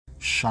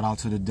Shout out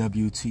to the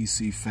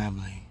W.T.C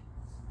family.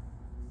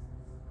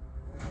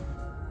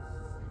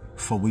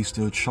 For we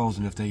still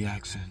chosen if they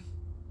asking.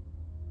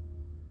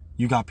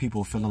 You got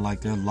people feeling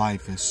like their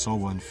life is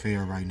so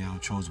unfair right now,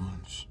 chosen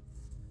ones.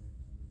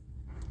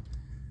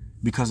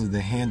 Because of the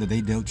hand that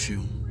they dealt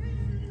you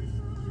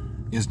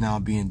is now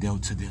being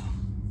dealt to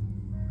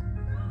them.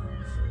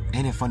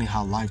 Ain't it funny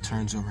how life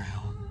turns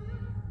around?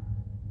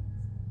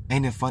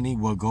 Ain't it funny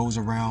what goes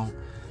around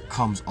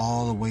comes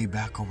all the way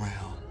back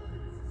around?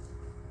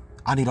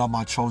 I need all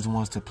my chosen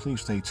ones to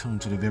please stay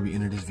tuned to the very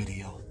end of this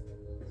video.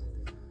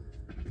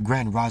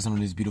 Grand rising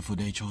on this beautiful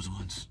day, chosen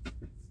ones.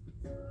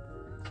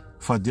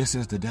 For this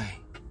is the day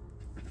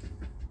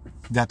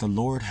that the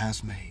Lord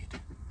has made,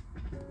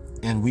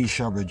 and we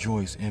shall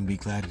rejoice and be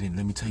glad in it.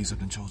 Let me tell you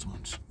something, chosen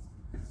ones.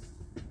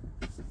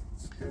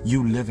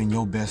 You living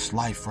your best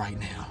life right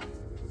now.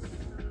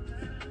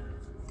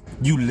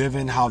 You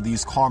living how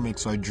these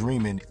karmics are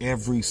dreaming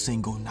every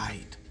single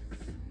night.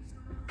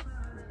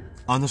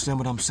 Understand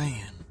what I'm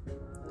saying?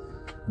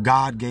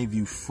 God gave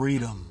you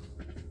freedom.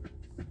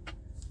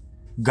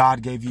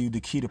 God gave you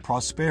the key to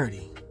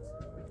prosperity.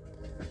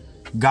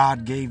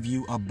 God gave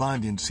you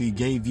abundance. He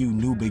gave you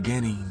new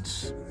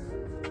beginnings.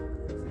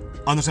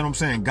 Understand what I'm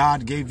saying?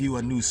 God gave you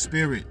a new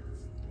spirit.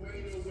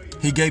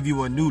 He gave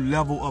you a new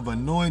level of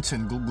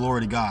anointing.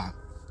 Glory to God.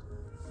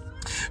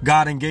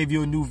 God and gave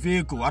you a new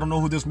vehicle. I don't know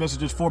who this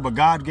message is for, but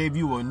God gave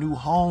you a new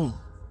home.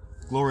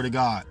 Glory to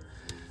God.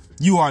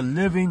 You are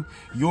living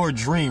your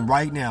dream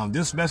right now.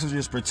 This message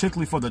is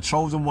particularly for the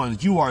chosen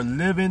ones. You are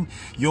living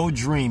your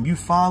dream. You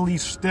finally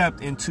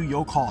stepped into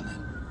your calling.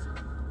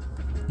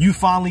 You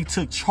finally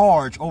took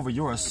charge over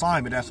your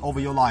assignment that's over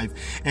your life.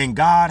 And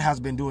God has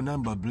been doing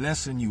nothing but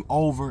blessing you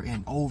over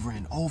and over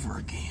and over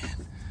again.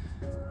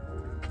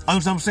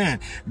 Understand what I'm saying?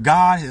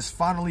 God is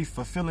finally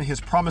fulfilling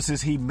his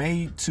promises he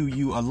made to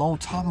you a long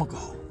time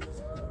ago.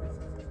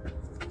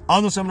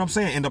 Understand what I'm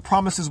saying? And the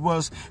promises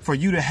was for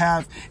you to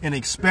have an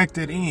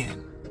expected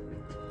end,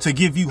 to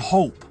give you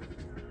hope,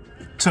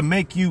 to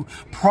make you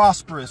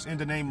prosperous in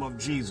the name of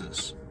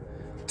Jesus,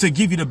 to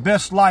give you the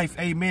best life,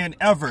 amen,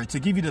 ever, to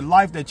give you the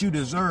life that you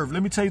deserve.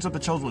 Let me tell you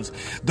something, chosen ones.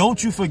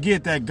 Don't you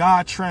forget that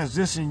God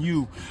transitioned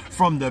you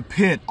from the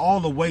pit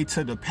all the way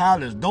to the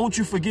palace. Don't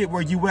you forget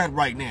where you at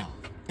right now.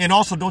 And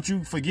also don't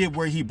you forget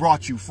where he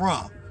brought you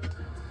from.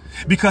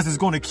 Because it's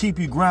going to keep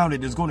you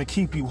grounded. It's going to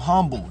keep you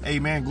humble.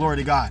 Amen. Glory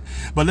to God.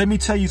 But let me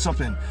tell you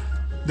something.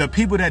 The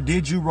people that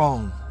did you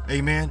wrong,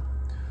 amen,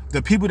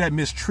 the people that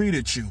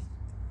mistreated you,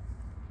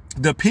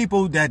 the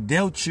people that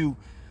dealt you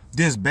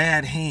this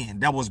bad hand,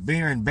 that was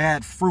bearing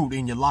bad fruit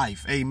in your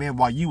life, amen,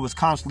 while you was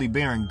constantly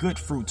bearing good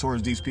fruit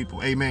towards these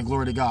people, amen,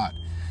 glory to God.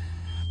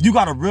 You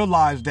got to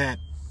realize that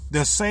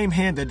the same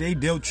hand that they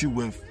dealt you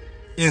with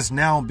is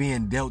now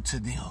being dealt to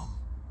them.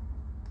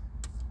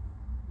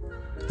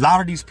 A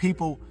lot of these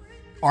people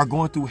are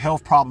going through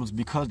health problems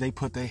because they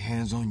put their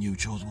hands on you,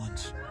 chosen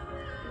ones.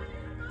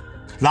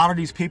 A lot of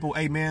these people,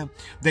 amen,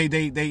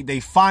 they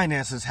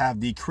finances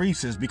have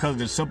decreases because of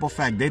the simple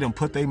fact they done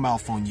put their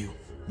mouth on you.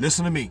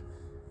 Listen to me.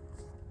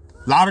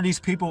 A lot of these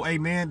people,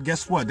 amen,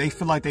 guess what? They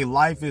feel like their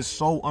life is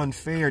so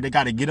unfair. They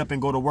got to get up and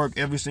go to work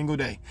every single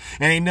day.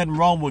 And ain't nothing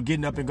wrong with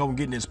getting up and going and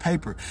getting this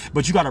paper.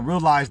 But you got to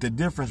realize the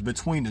difference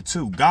between the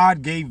two.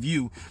 God gave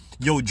you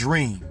your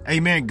dream.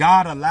 Amen.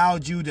 God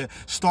allowed you to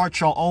start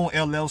your own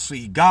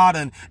LLC.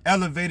 God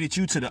elevated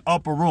you to the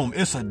upper room.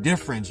 It's a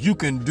difference. You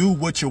can do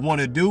what you want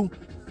to do,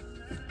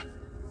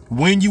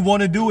 when you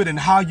want to do it, and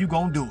how you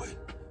going to do it.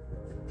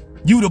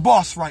 You the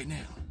boss right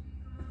now.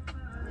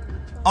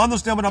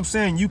 Understand what I'm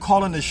saying? You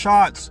calling the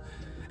shots.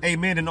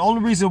 Amen. And the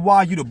only reason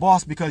why you the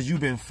boss because you've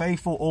been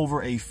faithful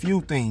over a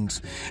few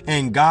things.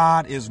 And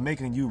God is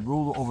making you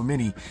ruler over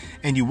many.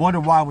 And you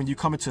wonder why when you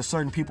come into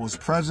certain people's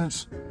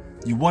presence,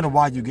 you wonder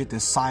why you get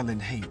this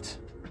silent hate.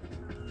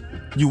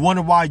 You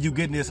wonder why you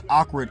getting this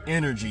awkward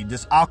energy,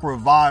 this awkward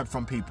vibe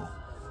from people.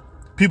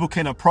 People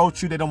can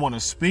approach you. They don't want to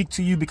speak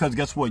to you because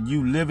guess what?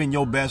 You living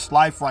your best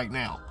life right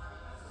now.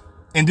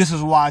 And this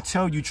is why I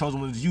tell you,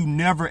 chosen ones, you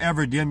never,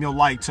 ever dim your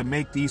light to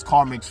make these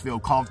karmics feel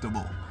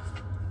comfortable.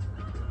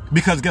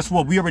 Because guess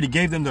what? We already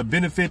gave them the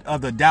benefit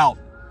of the doubt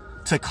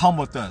to come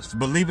with us.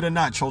 Believe it or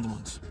not, chosen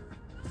ones.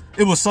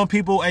 It was some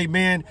people,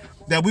 amen,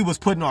 that we was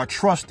putting our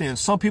trust in.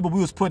 Some people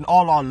we was putting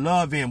all our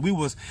love in. We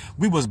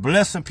was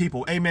blessing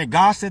people. Amen.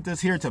 God sent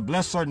us here to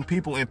bless certain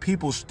people, and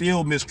people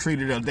still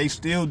mistreated us. They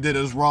still did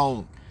us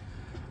wrong.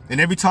 And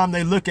every time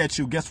they look at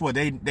you, guess what?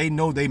 They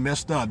know they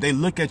messed up. They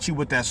look at you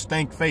with that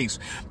stank face.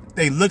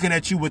 They looking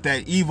at you with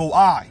that evil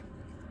eye.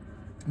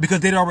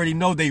 Because they already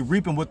know they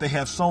reaping what they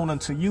have sown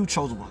unto you,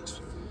 chosen ones.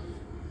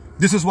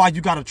 This is why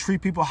you got to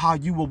treat people how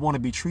you will want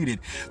to be treated.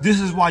 This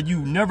is why you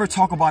never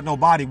talk about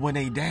nobody when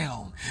they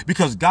down.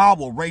 Because God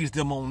will raise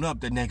them on up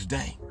the next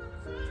day.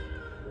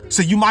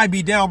 So you might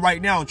be down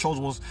right now,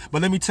 chosen ones.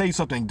 But let me tell you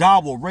something.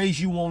 God will raise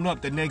you on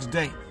up the next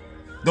day.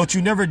 Don't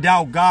you never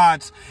doubt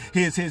God's,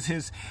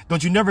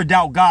 don't you never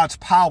doubt God's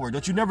power.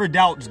 Don't you never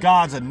doubt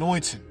God's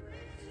anointing.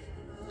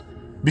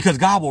 Because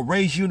God will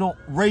raise you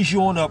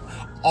on up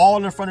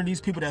all in front of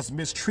these people that's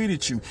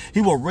mistreated you.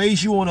 He will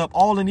raise you on up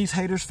all in these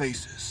haters'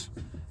 faces.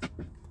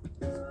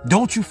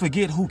 Don't you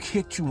forget who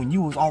kicked you when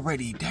you was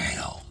already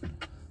down.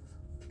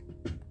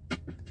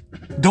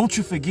 Don't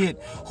you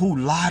forget who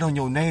lied on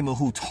your name and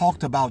who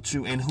talked about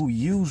you and who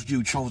used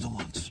you, chosen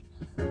ones.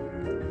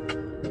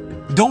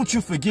 Don't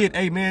you forget,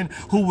 amen,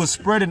 who was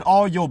spreading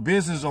all your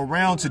business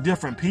around to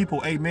different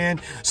people, amen,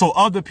 so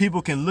other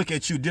people can look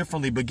at you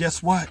differently. But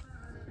guess what?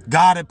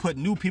 God had put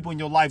new people in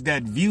your life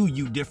that view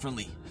you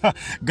differently.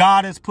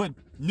 God has put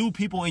new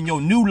people in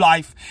your new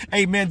life,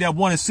 amen, that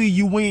want to see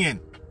you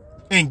win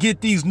and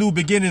get these new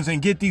beginnings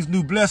and get these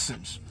new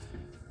blessings.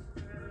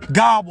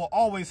 God will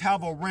always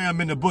have a ram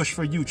in the bush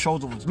for you,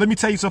 chosen ones. Let me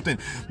tell you something.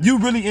 You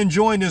really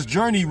enjoying this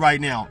journey right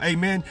now.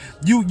 Amen.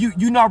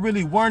 You're not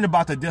really worrying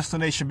about the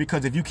destination,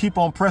 because if you keep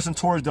on pressing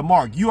towards the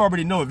mark, you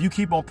already know if you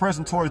keep on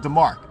pressing towards the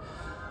mark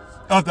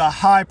of the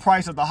high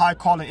price of the high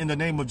calling in the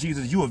name of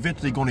Jesus, you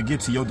eventually going to get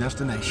to your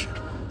destination.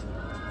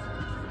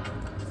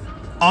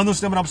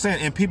 Understand what I'm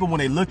saying? And people, when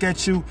they look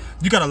at you,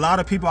 you got a lot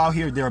of people out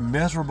here, they're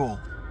miserable.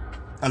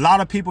 A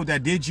lot of people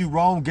that did you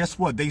wrong, guess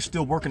what? They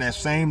still working that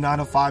same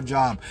 9-to-5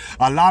 job.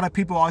 A lot of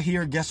people out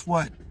here, guess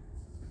what?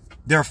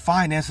 Their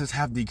finances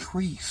have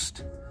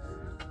decreased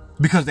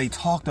because they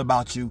talked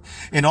about you.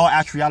 In all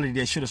actuality,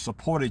 they should have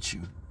supported you.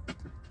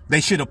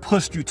 They should have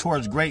pushed you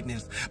towards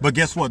greatness. But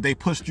guess what? They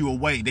pushed you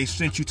away. They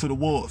sent you to the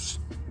wolves.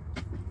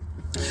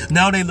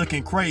 Now they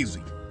looking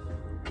crazy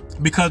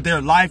because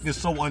their life is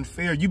so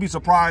unfair. You'd be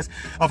surprised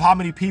of how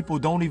many people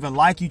don't even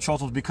like you,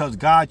 chosen, because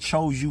God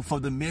chose you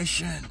for the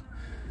mission.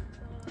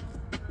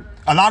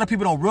 A lot of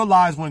people don't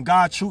realize when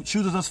God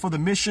chooses us for the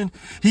mission,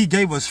 he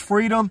gave us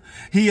freedom.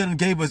 He done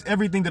gave us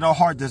everything that our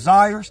heart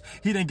desires.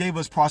 He done gave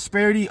us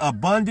prosperity,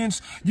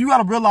 abundance. You got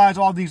to realize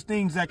all these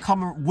things that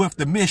come with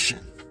the mission.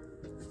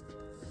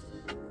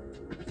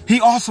 He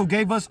also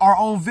gave us our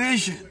own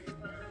vision.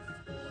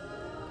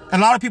 A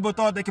lot of people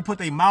thought they could put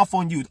their mouth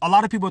on you. A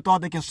lot of people thought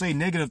they can say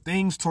negative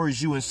things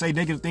towards you and say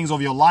negative things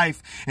over your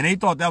life, and they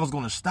thought that was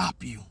going to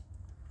stop you.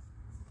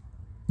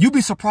 You'd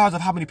be surprised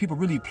of how many people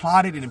really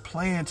plotted and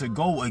planned to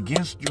go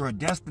against your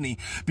destiny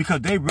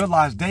because they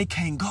realized they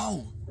can't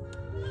go.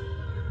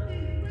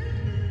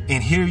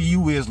 And here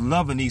you is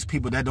loving these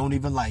people that don't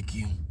even like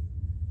you.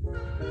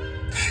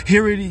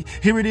 Here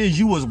it is.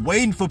 You was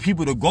waiting for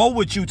people to go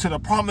with you to the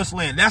promised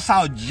land. That's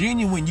how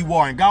genuine you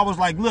are. And God was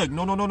like, look,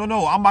 no.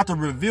 I'm about to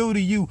reveal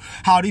to you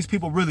how these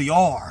people really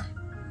are.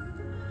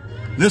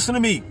 Listen to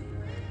me.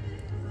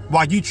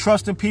 While you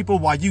trusting people,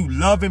 while you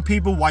loving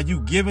people, while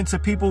you giving to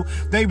people,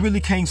 they really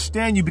can't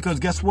stand you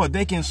because guess what?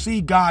 They can see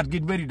God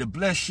getting ready to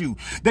bless you.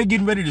 They're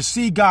getting ready to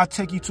see God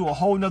take you to a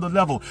whole nother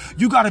level.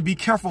 You got to be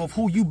careful of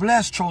who you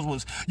bless, chosen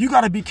ones. You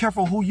got to be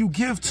careful who you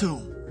give to.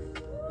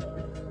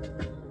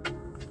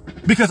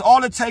 Because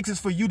all it takes is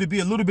for you to be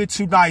a little bit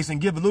too nice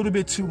and give a little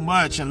bit too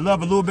much and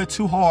love a little bit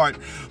too hard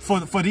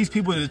for these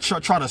people to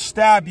try to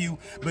stab you,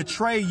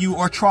 betray you,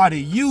 or try to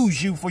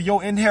use you for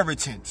your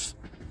inheritance.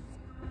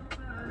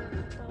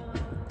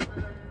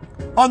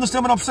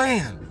 Understand what I'm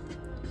saying?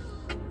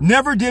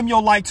 Never dim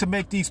your light to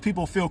make these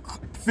people feel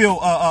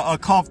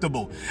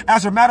comfortable.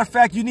 As a matter of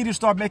fact, you need to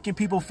start making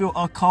people feel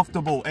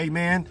uncomfortable.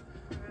 Amen.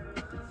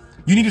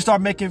 You need to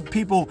start making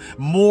people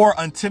more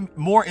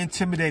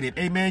intimidated.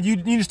 Amen. You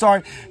need to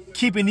start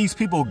keeping these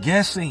people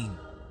guessing.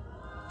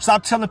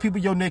 Stop telling people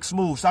your next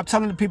move. Stop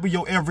telling the people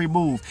your every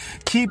move.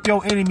 Keep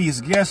your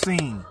enemies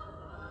guessing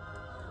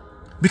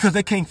because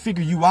they can't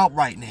figure you out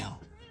right now.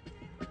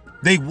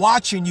 They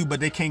watching you, but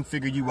they can't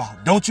figure you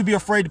out. Don't you be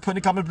afraid to put in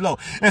the comments below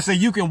and say,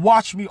 you can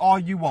watch me all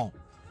you want.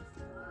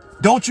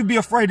 Don't you be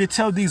afraid to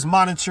tell these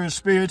monitoring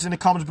spirits in the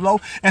comments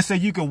below and say,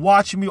 you can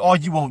watch me all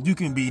you want. You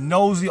can be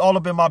nosy all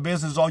up in my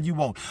business all you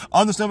want.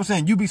 Understand what I'm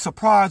saying? You be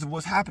surprised at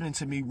what's happening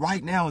to me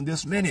right now in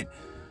this minute.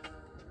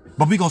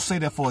 But we're going to say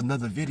that for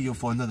another video,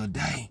 for another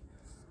day.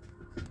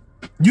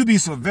 You'd be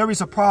so very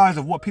surprised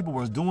of what people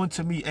was doing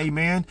to me,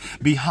 amen,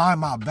 behind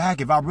my back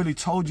if I really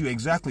told you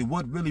exactly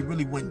what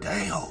really went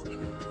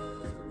down.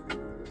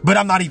 But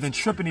I'm not even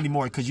tripping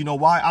anymore because you know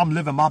why? I'm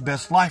living my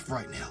best life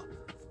right now.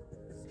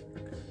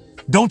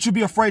 Don't you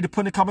be afraid to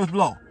put in the comments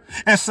below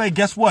and say,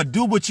 guess what?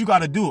 Do what you got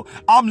to do.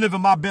 I'm living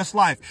my best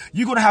life.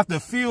 You're going to have to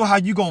feel how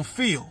you going to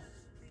feel.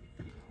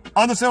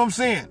 Understand what I'm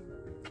saying?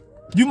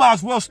 You might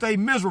as well stay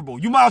miserable.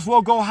 You might as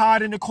well go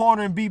hide in the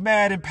corner and be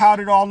mad and pout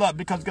it all up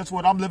because guess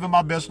what? I'm living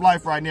my best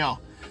life right now.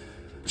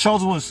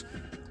 Chosen ones,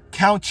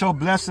 count your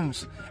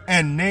blessings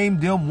and name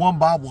them one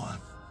by one.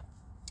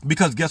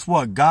 Because guess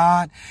what?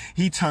 God,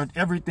 he turned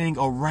everything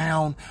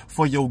around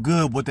for your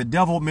good. What the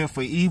devil meant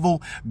for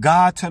evil,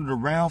 God turned it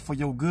around for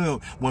your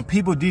good. When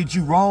people did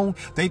you wrong,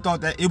 they thought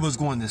that it was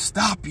going to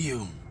stop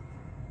you.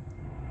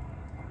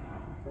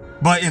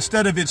 But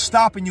instead of it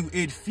stopping you,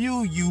 it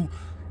fueled you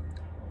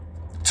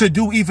to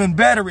do even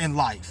better in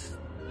life.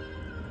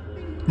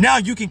 Now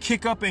you can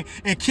kick up and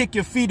kick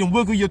your feet and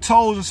wiggle your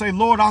toes and say,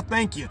 Lord, I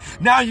thank you.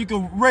 Now you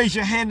can raise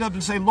your hand up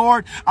and say,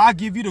 Lord, I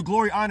give you the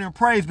glory, honor, and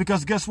praise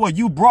because guess what?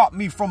 You brought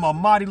me from a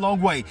mighty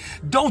long way.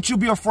 Don't you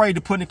be afraid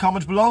to put in the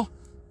comments below.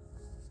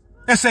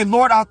 and say,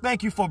 Lord, I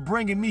thank you for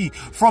bringing me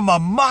from a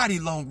mighty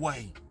long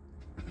way.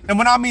 And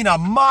when I mean a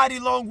mighty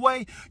long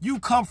way, you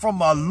come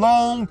from a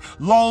long,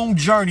 long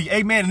journey.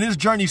 Amen. And this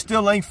journey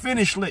still ain't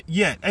finished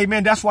yet.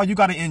 Amen. That's why you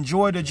got to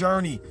enjoy the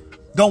journey.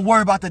 Don't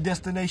worry about the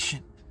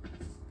destination.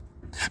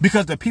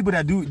 Because the people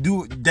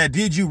that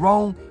did you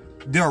wrong,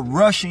 they're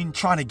rushing,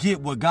 trying to get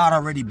what God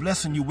already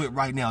blessing you with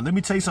right now. Let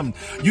me tell you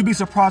something. You'd be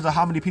surprised at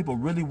how many people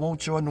really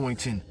want your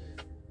anointing,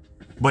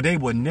 but they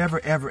would never,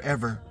 ever,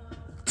 ever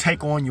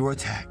take on your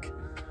attack.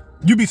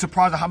 You'd be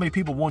surprised at how many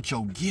people want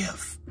your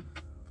gift.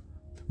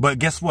 But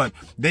guess what?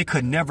 They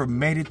could never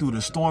made it through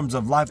the storms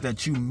of life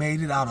that you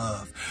made it out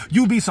of.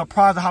 You'd be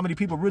surprised at how many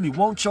people really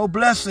want your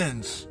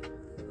blessings,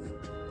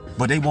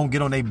 but they won't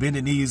get on their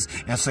bended knees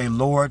and say,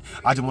 Lord,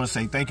 I just want to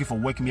say thank you for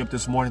waking me up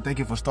this morning. Thank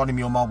you for starting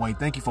me on my way.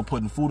 Thank you for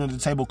putting food on the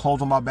table,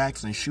 clothes on my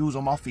backs, and shoes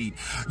on my feet.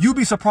 You'd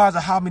be surprised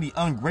at how many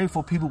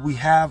ungrateful people we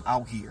have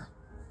out here.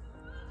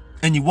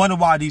 And you wonder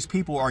why these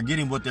people are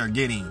getting what they're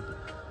getting.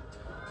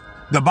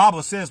 The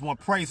Bible says when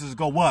praises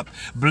go up,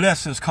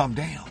 blessings come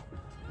down.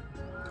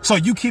 So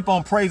you keep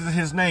on praising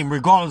his name,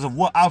 regardless of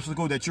what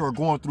obstacle that you are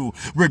going through,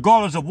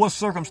 regardless of what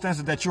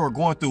circumstances that you are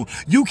going through.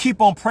 You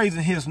keep on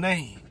praising his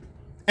name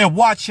and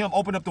watch him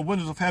open up the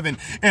windows of heaven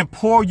and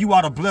pour you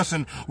out a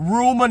blessing,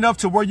 room enough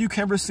to where you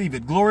can receive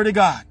it. Glory to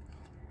God.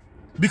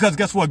 Because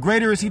guess what?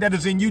 Greater is he that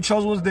is in you,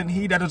 chosen ones, than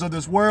he that is of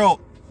this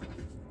world.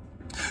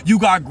 You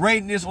got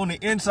greatness on the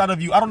inside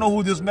of you. I don't know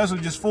who this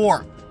message is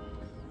for,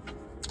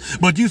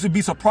 but you should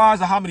be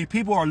surprised at how many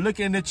people are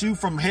looking at you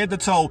from head to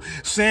toe,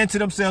 saying to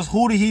themselves,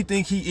 who did he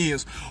think he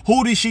is?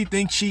 Who does she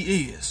think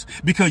she is?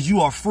 Because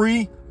you are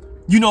free.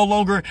 You no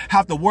longer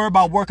have to worry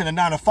about working a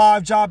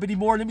 9-to-5 job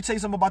anymore. Let me tell you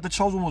something about the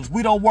chosen ones.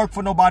 We don't work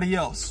for nobody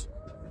else.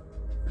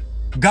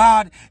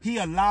 God, he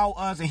allowed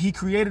us and he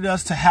created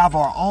us to have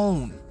our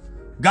own.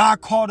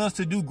 God called us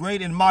to do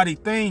great and mighty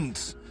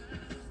things.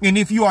 And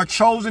if you are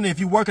chosen, if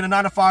you work in a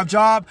 9-to-5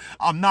 job,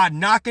 I'm not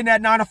knocking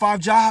that 9-to-5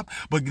 job,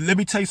 but let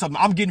me tell you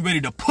something. I'm getting ready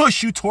to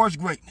push you towards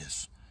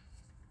greatness.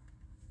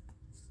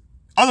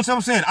 Understand what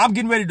I'm saying? I'm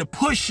getting ready to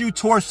push you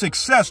towards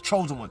success,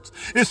 chosen ones.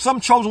 There's some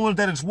chosen ones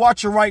that is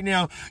watching right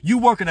now. You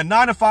work in a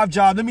 9-to-5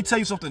 job. Let me tell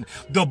you something.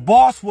 The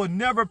boss will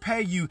never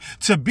pay you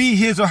to be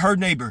his or her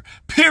neighbor.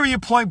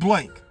 Period, point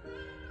blank.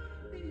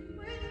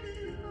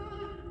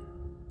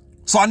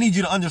 So I need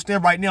you to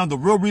understand right now the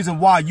real reason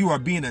why you are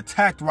being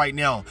attacked right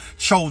now,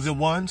 chosen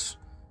ones.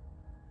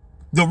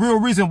 The real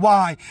reason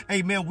why,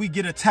 amen, we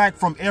get attacked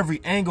from every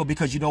angle,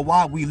 because you know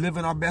why? We live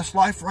in our best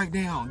life right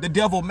now. The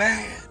devil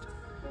mad.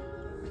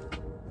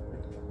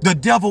 The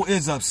devil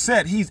is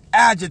upset. He's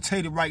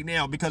agitated right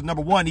now because,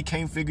 number one, he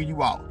can't figure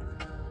you out.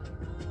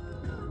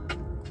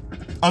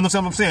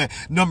 Understand what I'm saying?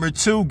 Number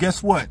two,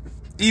 guess what?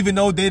 Even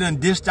though they done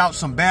dished out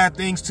some bad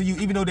things to you,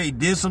 even though they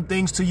did some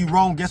things to you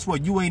wrong, guess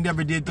what? You ain't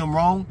never did them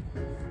wrong.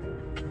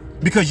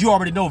 Because you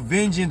already know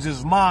vengeance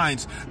is mine,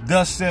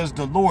 thus says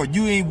the Lord.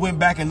 You ain't went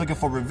back and looking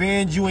for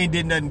revenge. You ain't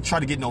did nothing to try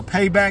to get no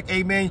payback.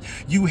 Amen.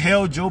 You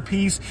held your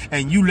peace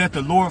and you let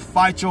the Lord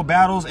fight your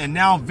battles. And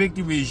now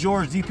victory is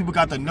yours. These people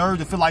got the nerve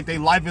to feel like their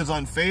life is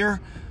unfair.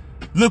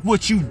 Look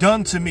what you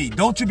done to me.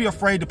 Don't you be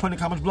afraid to put in the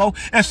comments below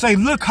and say,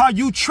 look how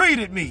you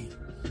treated me.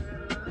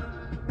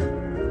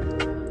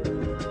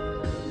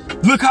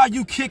 Look how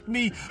you kicked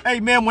me,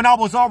 amen, when I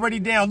was already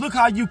down. Look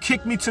how you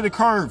kicked me to the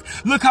curve.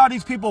 Look how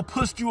these people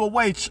pushed you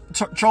away,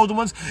 chosen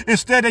ones.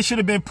 Instead, they should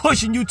have been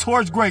pushing you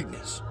towards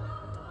greatness.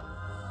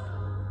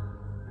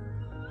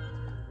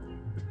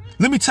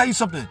 Let me tell you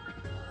something.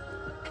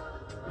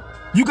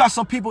 You got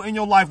some people in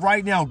your life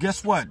right now,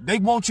 guess what? They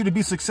want you to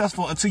be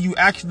successful until you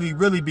actually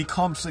really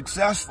become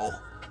successful.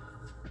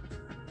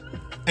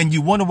 And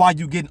you wonder why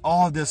you're getting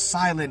all this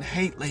silent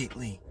hate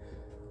lately.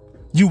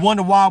 You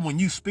wonder why when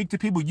you speak to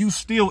people, you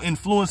still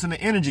influencing the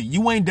energy.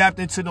 You ain't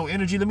adapting to no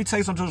energy. Let me tell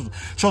you something.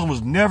 Chosen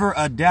was never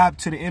adapt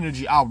to the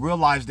energy. I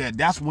realized that.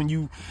 That's when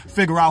you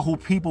figure out who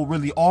people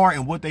really are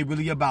and what they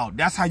really about.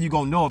 That's how you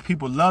gonna know if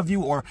people love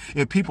you or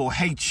if people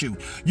hate you.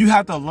 You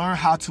have to learn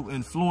how to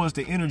influence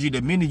the energy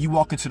the minute you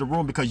walk into the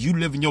room, because you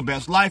living your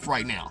best life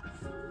right now.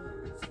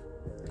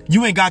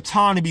 You ain't got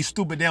time to be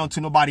stupid down to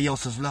nobody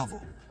else's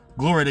level.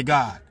 Glory to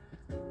God.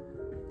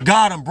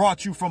 God done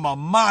brought you from a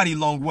mighty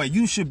long way.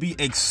 You should be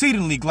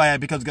exceedingly glad,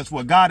 because guess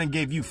what? God done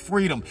gave you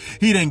freedom.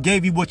 He done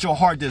gave you what your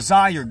heart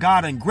desire.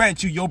 God done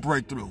grant you your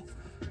breakthrough.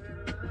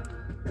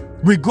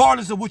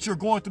 Regardless of what you're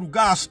going through,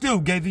 God still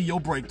gave you your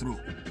breakthrough.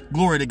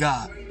 Glory to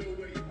God.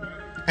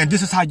 And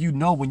this is how you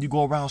know when you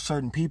go around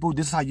certain people.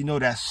 This is how you know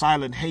that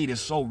silent hate is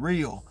so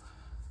real.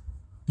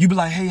 You be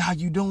like, hey, how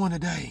you doing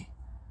today?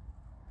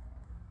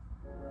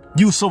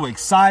 You so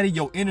excited,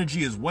 your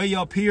energy is way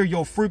up here,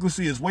 your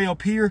frequency is way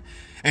up here,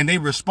 and they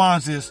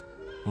response is,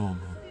 oh,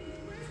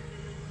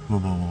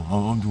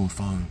 I'm doing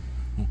fine.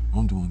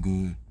 I'm doing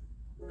good.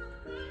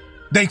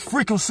 Their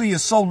frequency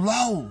is so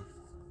low.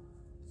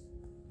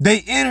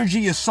 Their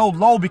energy is so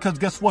low because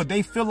guess what?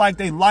 They feel like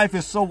their life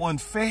is so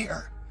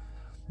unfair.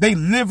 They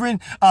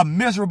living a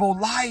miserable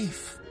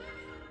life.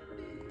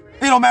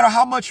 It don't matter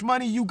how much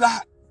money you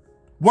got.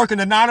 Working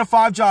a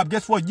 9-to-5 job,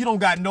 guess what? You don't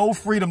got no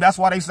freedom. That's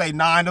why they say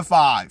 9 to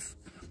 5.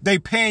 They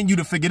paying you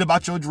to forget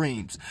about your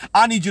dreams.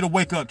 I need you to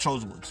wake up,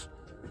 chosen ones.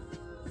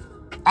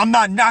 I'm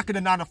not knocking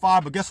the 9 to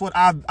 5, but guess what?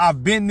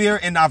 I've been there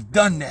and I've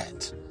done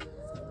that.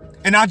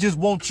 And I just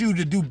want you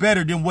to do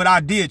better than what I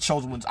did,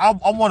 chosen ones. I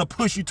want to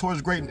push you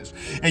towards greatness.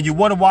 And you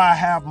wonder why I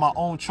have my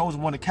own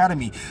Chosen One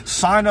Academy.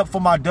 Sign up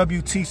for my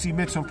W.T.C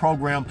mentoring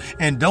program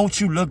and don't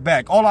you look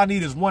back. All I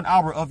need is 1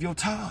 hour of your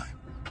time.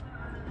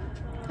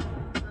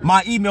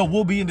 My email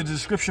will be in the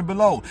description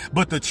below,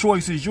 but the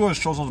choice is yours,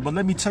 chosen ones. But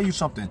let me tell you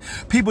something.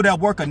 People that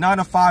work a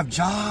 9-to-5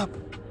 job,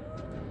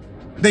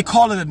 they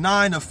call it a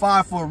 9 to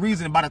 5 for a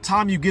reason. And by the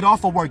time you get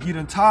off of work,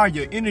 you're tired.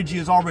 Your energy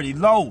is already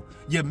low.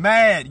 You're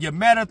mad. You're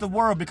mad at the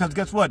world because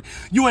guess what?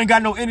 You ain't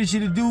got no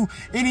energy to do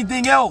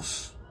anything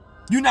else.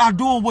 You're not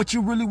doing what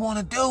you really want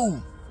to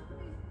do.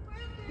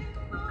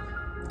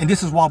 And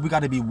this is why we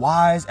got to be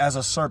wise as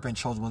a serpent,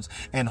 chosen ones,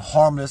 and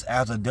harmless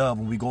as a dove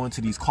when we go into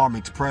these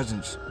karmic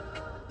presence.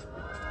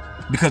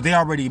 Because they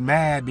already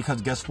mad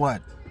because guess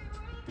what?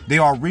 They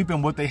are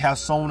reaping what they have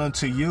sown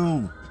unto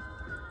you.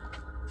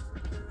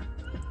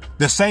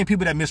 The same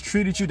people that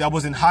mistreated you, that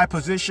was in high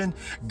position,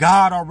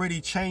 God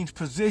already changed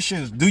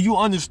positions. Do you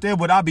understand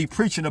what I be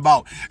preaching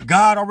about?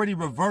 God already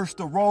reversed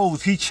the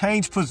roles. He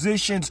changed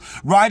positions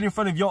right in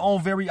front of your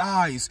own very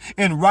eyes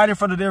and right in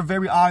front of their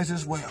very eyes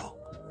as well.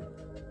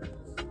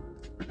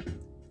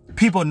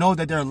 People know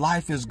that their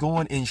life is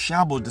going in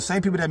shambles. The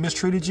same people that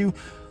mistreated you,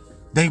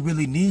 they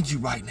really need you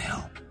right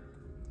now.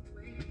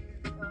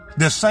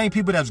 The same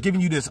people that's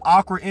giving you this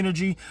awkward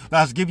energy,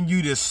 that's giving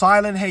you this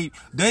silent hate,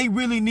 they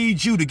really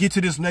need you to get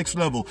to this next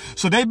level.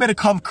 So they better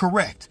come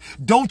correct.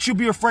 Don't you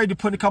be afraid to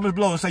put in the comments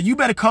below and say, you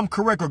better come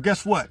correct, or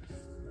guess what?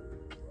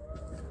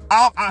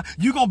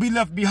 You're going to be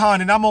left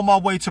behind, and I'm on my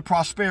way to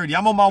prosperity.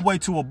 I'm on my way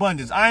to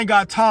abundance. I ain't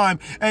got time,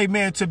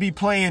 amen, to be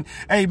playing,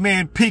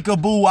 amen,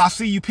 peekaboo. I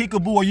see you,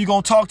 peekaboo. Are you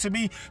going to talk to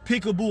me?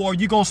 Peekaboo. Are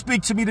you going to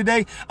speak to me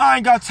today? I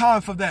ain't got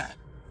time for that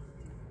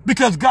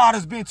because God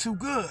has been too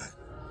good.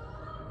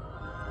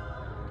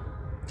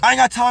 I ain't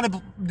got time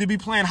to be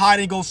playing hide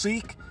and go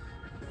seek.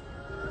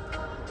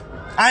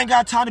 I ain't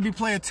got time to be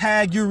playing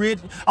tag, you're it.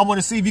 I want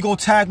to see if you're going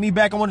to tag me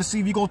back. I want to see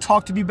if you're going to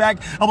talk to me back.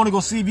 I want to go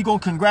see if you're going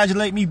to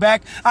congratulate me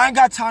back. I ain't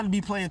got time to be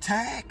playing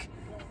tag.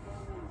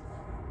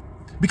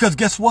 Because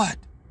guess what?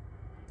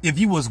 If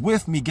you was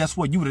with me, guess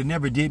what? You would have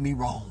never did me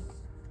wrong.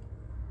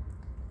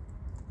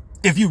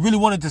 If you really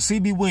wanted to see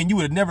me win, you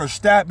would have never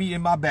stabbed me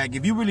in my back.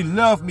 If you really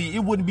loved me, it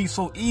wouldn't be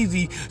so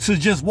easy to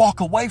just walk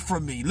away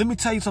from me. Let me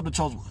tell you something,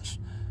 chosen ones.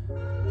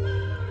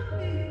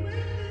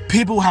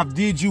 People have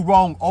did you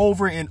wrong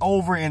over and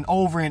over and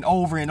over and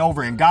over and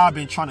over. And God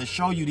been trying to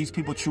show you these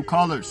people true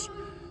colors.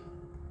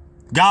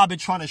 God been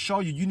trying to show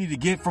you, you need to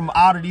get from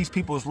out of these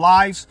people's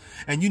lives.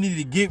 And you need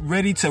to get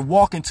ready to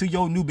walk into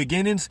your new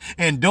beginnings.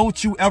 And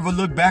don't you ever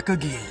look back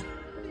again.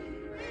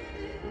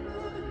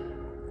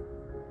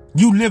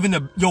 You living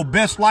your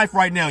best life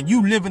right now.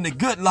 You living the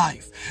good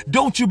life.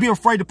 Don't you be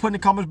afraid to put in the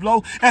comments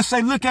below and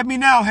say, look at me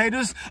now,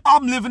 haters.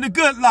 I'm living a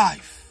good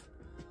life.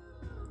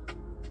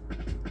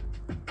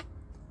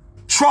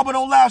 Trouble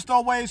don't last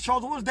always,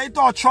 chosen ones. They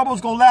thought trouble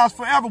was going to last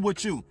forever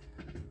with you.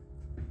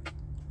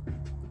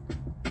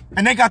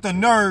 And they got the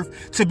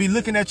nerve to be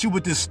looking at you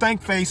with this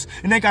stank face.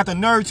 And they got the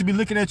nerve to be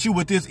looking at you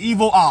with this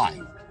evil eye.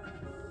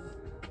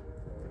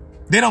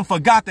 They done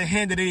forgot the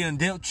hand that they done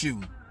dealt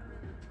you.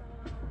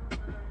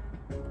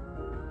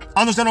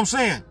 Understand what I'm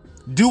saying?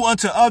 Do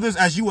unto others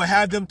as you would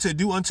have them to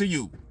do unto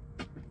you.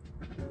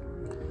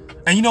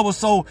 And you know what's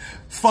so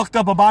fucked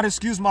up about it?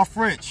 Excuse my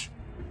French.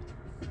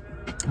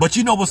 But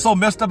you know what's so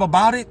messed up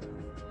about it?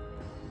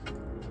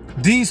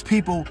 These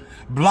people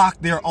block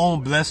their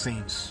own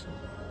blessings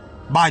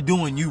by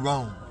doing you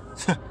wrong.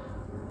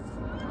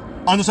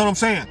 Understand what I'm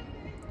saying?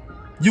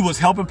 You was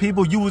helping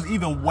people. You was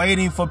even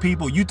waiting for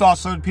people. You thought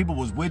certain people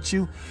was with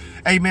you.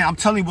 Hey, man, I'm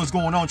telling you what's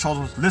going on,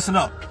 chosen. Listen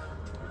up.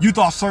 You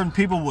thought certain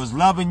people was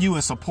loving you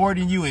and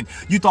supporting you, and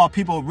you thought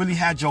people really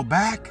had your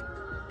back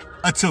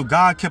until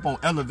God kept on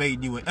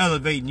elevating you and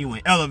elevating you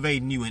and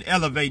elevating you and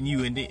elevating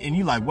you. And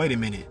you like, wait a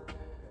minute.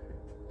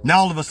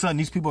 Now all of a sudden,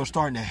 these people are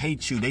starting to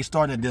hate you. They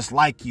starting to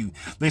dislike you.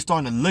 They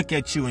starting to look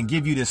at you and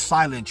give you this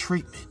silent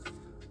treatment.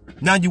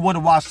 Now you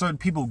wonder why certain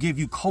people give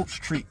you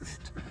coach treatment.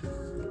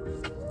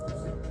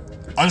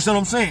 Understand what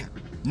I'm saying?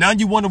 Now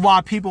you wonder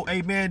why people,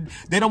 amen,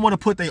 they don't want to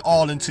put their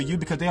all into you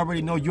because they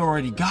already know you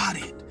already got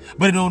it.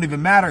 But it don't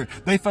even matter.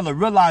 They fail to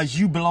realize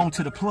you belong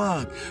to the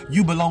plug.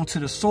 You belong to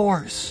the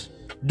source.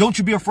 Don't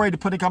you be afraid to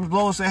put in the comments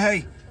below and say,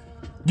 hey,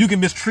 you can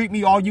mistreat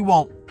me all you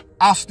want.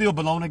 I still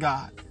belong to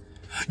God.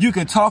 You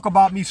can talk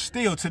about me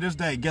still to this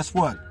day. Guess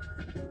what?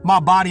 My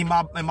body,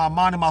 my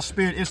mind, and my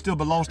spirit, it still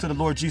belongs to the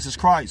Lord Jesus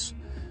Christ.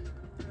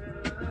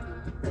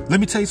 Let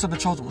me tell you something,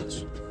 chosen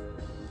ones.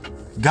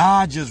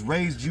 God just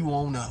raised you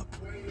on up.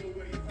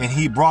 And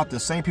he brought the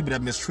same people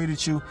that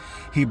mistreated you,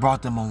 he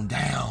brought them on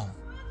down.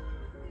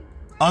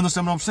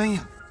 Understand what I'm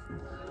saying?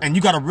 And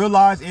you got to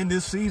realize in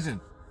this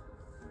season,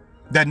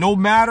 That no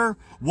matter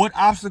what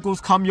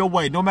obstacles come your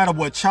way, no matter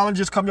what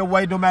challenges come your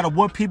way, no matter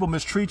what people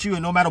mistreat you,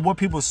 and no matter what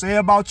people say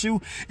about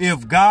you,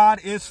 if God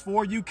is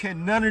for you,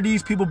 can none of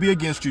these people be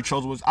against you,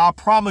 chosen ones. I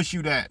promise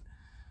you that.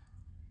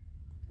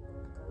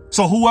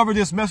 So whoever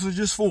this message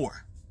is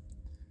for,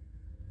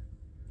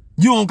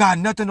 you don't got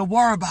nothing to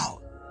worry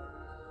about.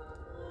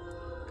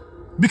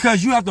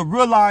 Because you have to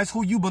realize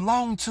who you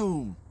belong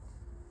to.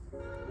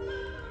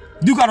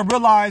 You got to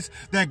realize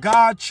that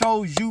God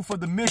chose you for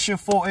the mission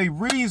for a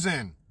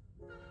reason.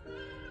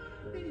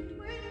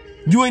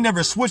 You ain't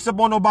never switched up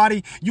on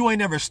nobody. You ain't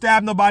never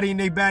stabbed nobody in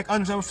their back.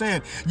 Understand what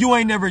I'm saying? You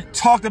ain't never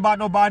talked about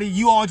nobody.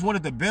 You always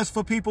wanted the best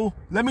for people.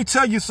 Let me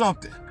tell you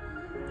something.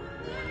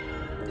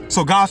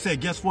 So God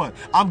said, guess what?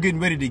 I'm getting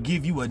ready to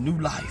give you a new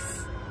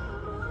life.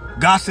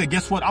 God said,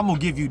 guess what? I'm going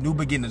to give you new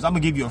beginnings. I'm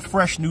going to give you a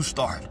fresh new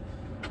start.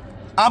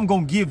 I'm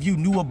going to give you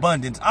new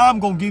abundance. I'm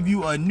going to give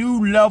you a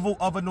new level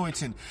of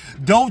anointing.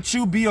 Don't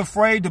you be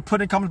afraid to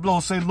put in comments below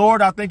and say,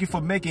 Lord, I thank you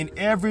for making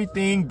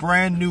everything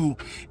brand new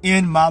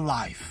in my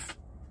life.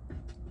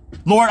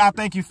 Lord, I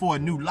thank you for a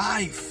new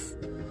life.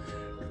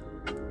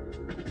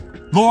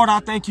 Lord, I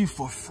thank you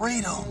for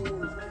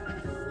freedom.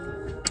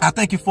 I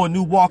thank you for a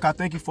new walk. I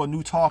thank you for a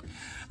new talk.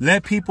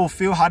 Let people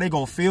feel how they're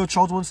going to feel,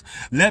 children ones.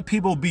 Let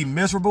people be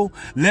miserable.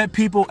 Let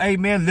people,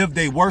 amen, live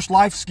their worst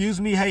life. Excuse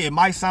me. Hey, it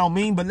might sound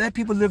mean, but let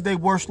people live their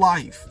worst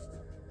life.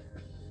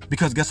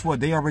 Because guess what?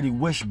 They already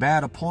wish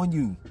bad upon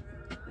you.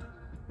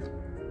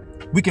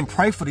 We can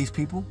pray for these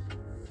people.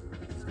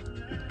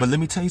 But let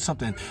me tell you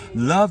something.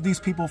 Love these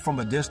people from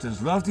a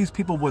distance. Love these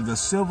people with a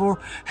silver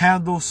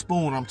handle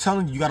spoon. I'm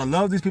telling you, you got to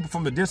love these people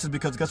from a distance,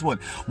 because guess what?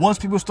 Once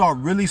people start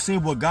really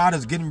seeing what God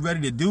is getting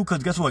ready to do,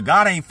 because guess what?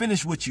 God ain't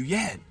finished with you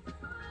yet.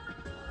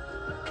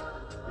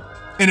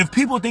 And if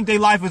people think their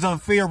life is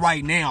unfair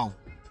right now,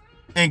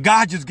 and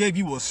God just gave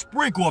you a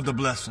sprinkle of the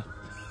blessing,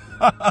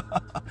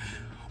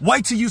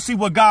 wait till you see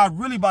what God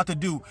really about to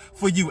do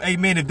for you.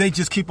 Amen. If they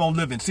just keep on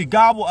living. See,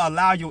 God will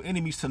allow your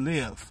enemies to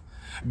live.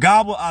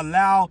 God will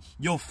allow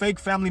your fake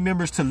family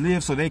members to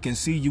live so they can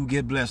see you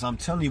get blessed. I'm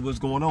telling you what's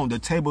going on. The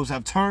tables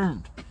have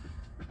turned.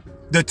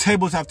 The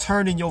tables have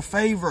turned in your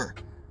favor.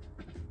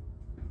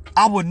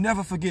 I would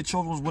never forget,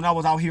 children, when I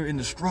was out here in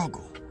the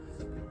struggle.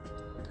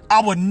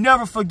 I would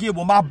never forget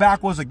when my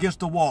back was against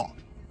the wall.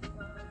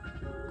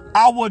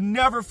 I would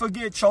never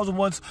forget, chosen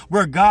ones,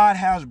 where God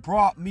has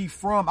brought me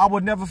from. I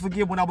would never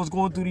forget when I was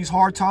going through these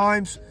hard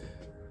times,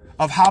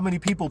 of how many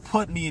people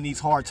put me in these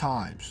hard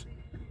times.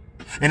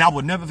 And I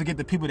would never forget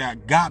the people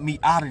that got me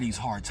out of these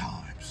hard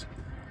times.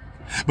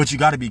 But you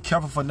got to be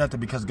careful for nothing,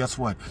 because guess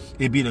what?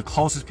 It be the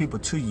closest people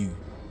to you.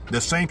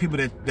 The same people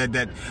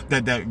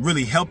that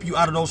really help you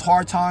out of those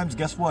hard times,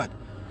 guess what?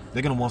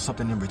 They're going to want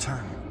something in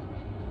return.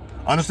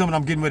 Understand what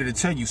I'm getting ready to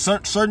tell you?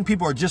 Certain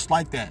people are just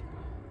like that.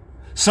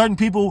 Certain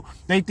people,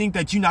 they think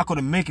that you're not going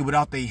to make it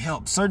without their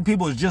help. Certain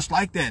people are just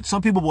like that.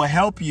 Some people will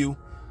help you.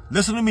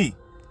 Listen to me.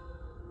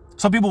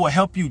 Some people will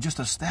help you just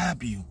to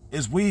stab you.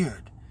 It's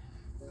weird.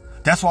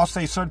 That's why I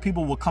say certain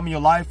people will come in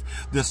your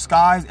life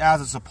disguised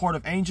as a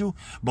supportive angel,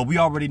 but we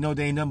already know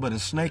they ain't nothing but a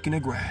snake in the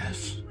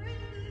grass.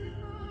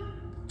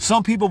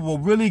 Some people will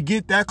really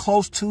get that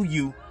close to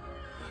you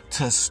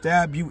to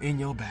stab you in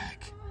your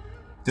back.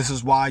 This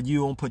is why you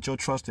don't put your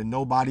trust in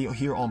nobody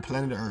here on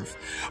planet Earth,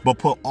 but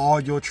put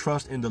all your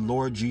trust in the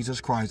Lord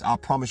Jesus Christ. I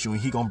promise you, and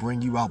He gonna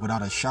bring you out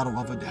without a shadow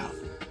of a doubt.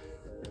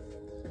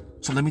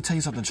 So let me tell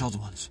you something, chosen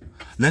ones.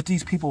 Let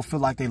these people feel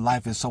like their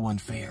life is so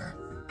unfair.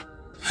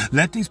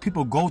 Let these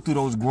people go through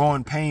those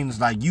growing pains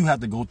like you have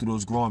to go through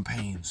those growing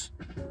pains.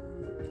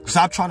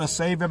 Stop trying to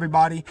save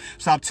everybody.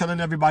 Stop telling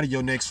everybody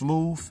your next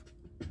move.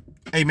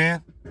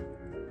 Amen.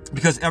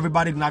 Because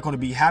everybody's not going to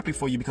be happy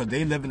for you, because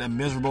they live in a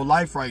miserable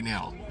life right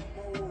now.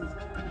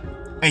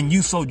 And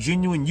you so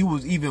genuine, you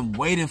was even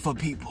waiting for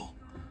people.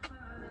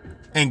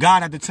 And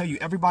God had to tell you,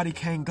 everybody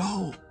can't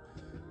go.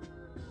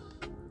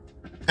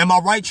 Am I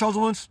right,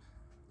 chosen ones?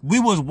 We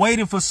was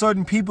waiting for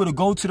certain people to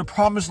go to the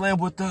promised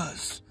land with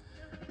us.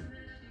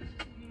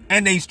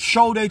 And they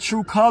showed their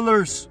true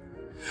colors,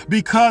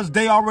 because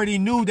they already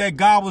knew that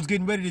God was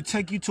getting ready to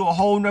take you to a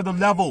whole nother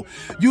level.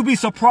 You be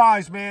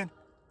surprised, man.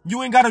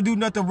 You ain't got to do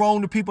nothing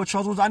wrong to people,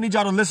 chosen ones. I need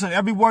y'all to listen to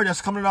every word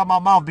that's coming out of my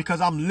mouth, because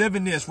I'm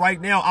living this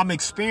right now. I'm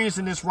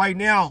experiencing this right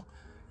now.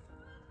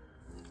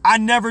 I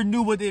never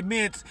knew what it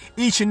meant.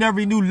 Each and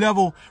every new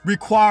level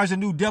requires a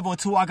new devil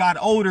until I got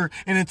older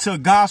and until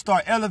God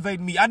started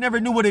elevating me. I never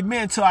knew what it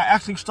meant until I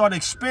actually started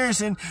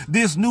experiencing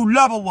this new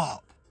level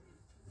up.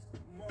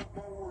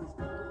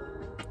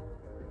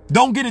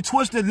 Don't get it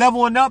twisted.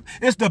 Leveling up,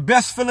 it's the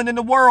best feeling in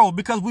the world,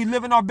 because we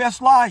living our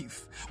best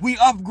life. We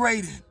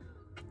upgraded.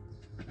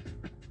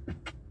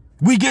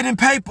 We getting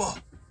paper.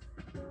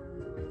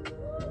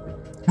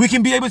 We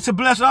can be able to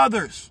bless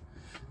others.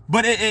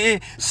 But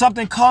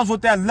something comes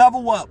with that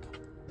level up.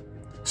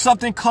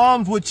 Something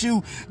comes with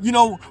you,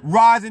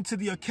 rising to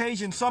the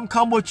occasion. Some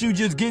come with you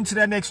just getting to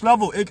that next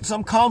level.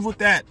 Some comes with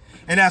that.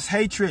 And that's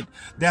hatred.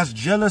 That's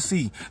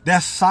jealousy.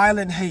 That's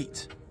silent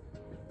hate.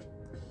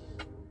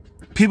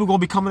 People going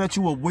to be coming at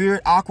you with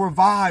weird, awkward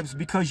vibes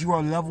because you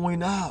are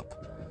leveling up.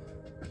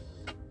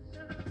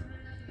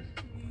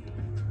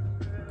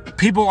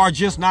 People are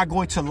just not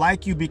going to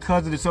like you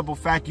because of the simple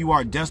fact you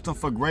are destined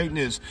for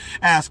greatness.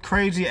 As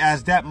crazy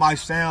as that might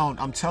sound,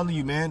 I'm telling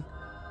you, man.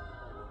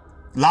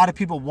 A lot of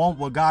people want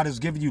what God has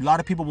given you. A lot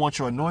of people want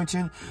your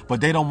anointing,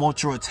 but they don't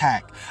want your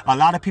attack. A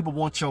lot of people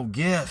want your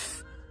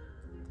gift.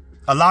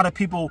 A lot of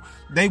people,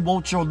 they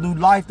want your new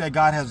life that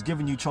God has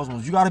given you, chosen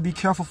ones. You got to be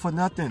careful for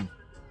nothing.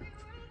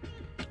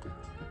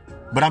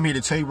 But I'm here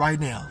to tell you right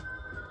now,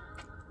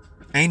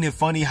 ain't it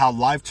funny how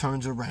life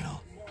turns around?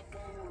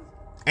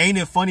 Ain't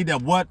it funny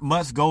that what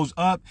must goes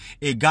up,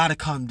 it got to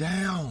come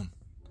down?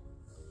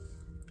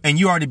 And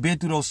you already been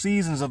through those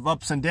seasons of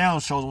ups and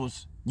downs, chosen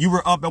ones. You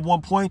were up at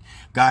one point,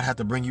 God had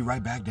to bring you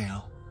right back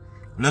down.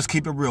 Let's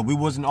keep it real. We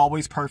wasn't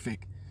always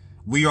perfect.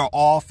 We are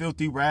all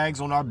filthy rags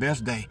on our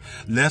best day.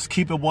 Let's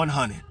keep it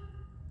 100.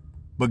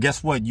 But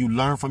guess what? You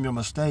learn from your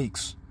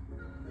mistakes.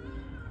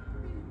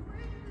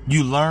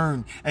 You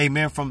learn,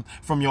 amen, from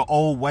your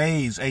old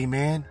ways,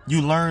 amen.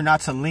 You learn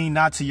not to lean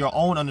not to your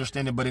own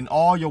understanding, but in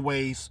all your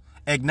ways,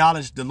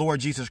 acknowledge the Lord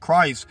Jesus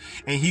Christ,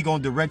 and he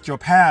gonna direct your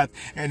path.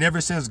 And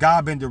ever since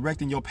God been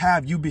directing your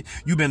path, you've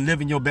been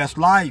living your best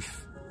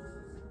life.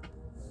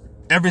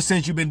 Ever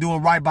since you've been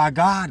doing right by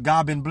God,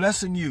 God been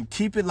blessing you.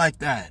 Keep it like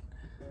that.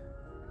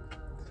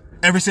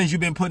 Ever since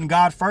you've been putting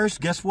God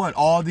first, guess what?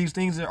 All these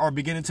things are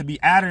beginning to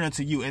be added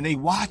unto you, and they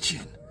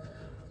watching.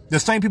 The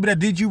same people that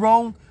did you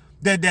wrong,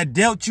 that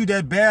dealt you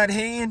that bad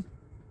hand,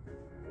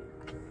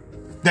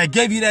 that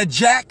gave you that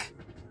jack.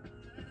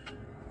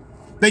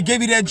 They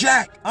gave you that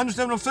jack.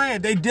 Understand what I'm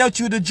saying? They dealt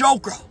you the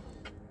joker.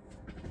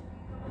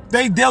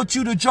 They dealt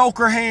you the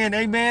joker hand,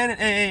 amen.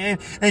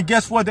 And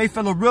guess what? They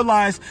fail to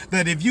realize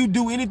that if you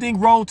do anything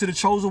wrong to the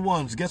chosen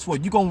ones, guess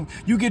what?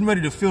 You getting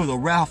ready to feel the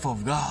wrath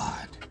of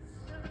God.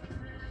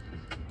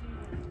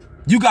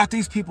 You got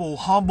these people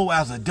humble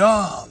as a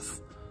dove.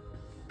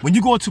 When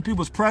you go into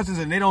people's presence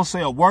and they don't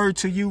say a word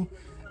to you,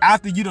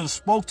 after you done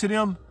spoke to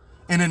them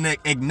and then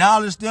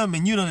acknowledge them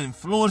and you done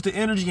influence the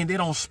energy and they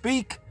don't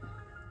speak,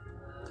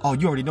 oh,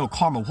 you already know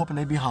karma whooping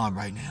they behind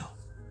right now.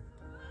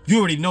 You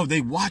already know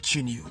they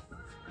watching you.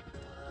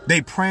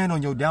 They praying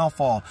on your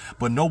downfall,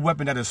 but no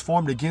weapon that is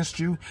formed against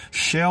you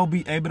shall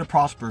be able to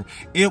prosper.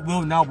 It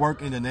will not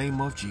work in the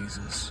name of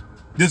Jesus.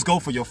 This go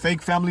for your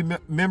fake family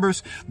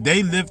members.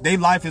 Their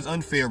life is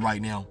unfair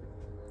right now.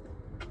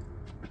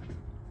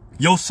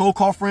 Your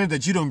so-called friends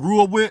that you done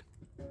grew up with,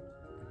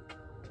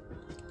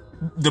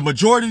 the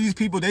majority of these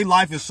people, their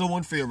life is so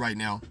unfair right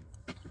now.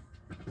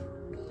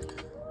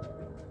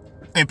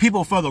 And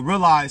people fail to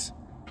realize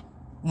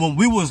when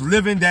we was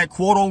living that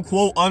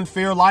quote-unquote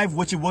unfair life,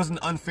 which it wasn't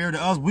unfair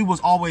to us, we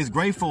was always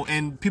grateful,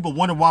 and people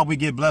wonder why we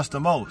get blessed the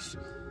most.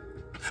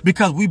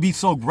 Because we be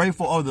so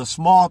grateful of the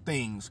small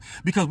things.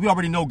 Because we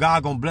already know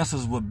God gonna bless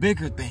us with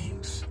bigger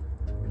things.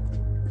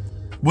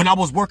 When I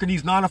was working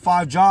these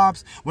 9-to-5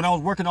 jobs, when I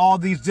was working all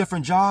these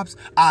different jobs,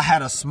 I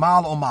had a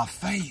smile on my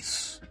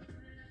face.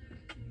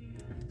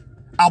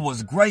 I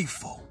was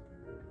grateful.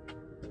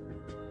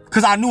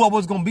 Because I knew I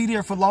wasn't gonna be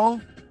there for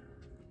long.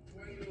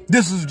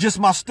 This is just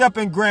my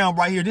stepping ground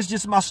right here. This is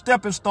just my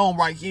stepping stone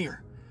right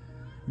here.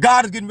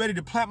 God is getting ready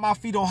to plant my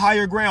feet on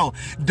higher ground.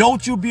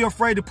 Don't you be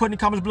afraid to put in the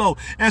comments below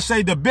and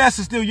say the best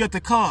is still yet to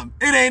come.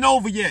 It ain't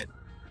over yet.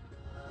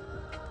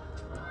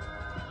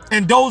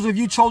 And those of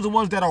you chosen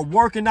ones that are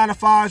working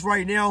 9-to-5s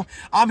right now,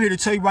 I'm here to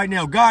tell you right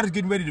now, God is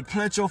getting ready to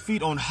plant your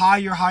feet on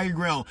higher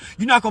ground.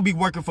 You're not going to be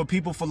working for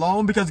people for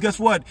long, because guess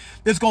what?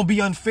 It's going to be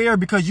unfair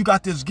because you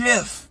got this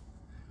gift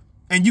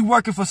and you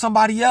working for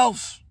somebody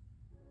else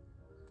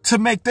to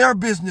make their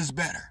business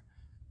better.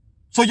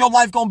 So your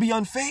life going to be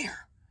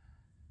unfair.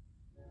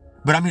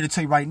 But I'm here to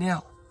tell you right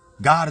now,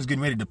 God is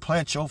getting ready to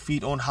plant your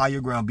feet on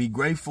higher ground. Be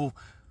grateful.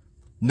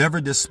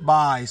 Never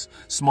despise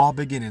small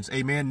beginnings.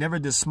 Amen. Never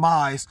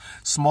despise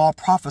small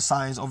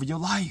prophesyings over your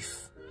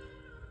life.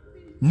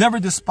 Never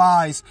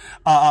despise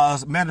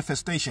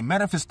manifestation.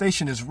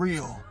 Manifestation is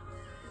real.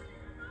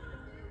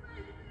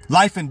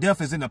 Life and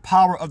death is in the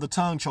power of the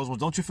tongue, chosen ones.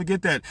 Don't you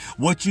forget that.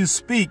 What you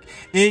speak,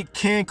 it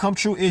can come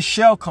true. It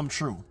shall come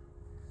true.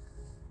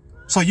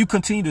 So you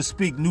continue to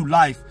speak new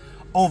life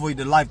over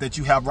the life that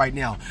you have right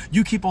now.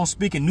 You keep on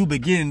speaking new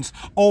beginnings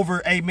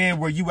over, amen,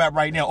 where you at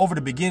right now, over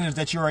the beginnings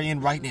that you are in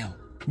right now.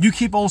 You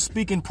keep on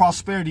speaking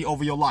prosperity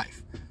over your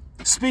life.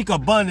 Speak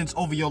abundance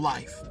over your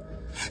life.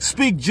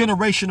 Speak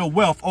generational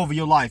wealth over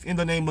your life in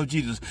the name of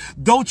Jesus.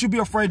 Don't you be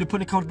afraid to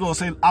put in the comments below and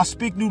say, I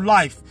speak new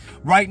life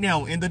right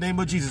now in the name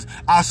of Jesus.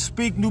 I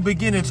speak new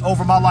beginnings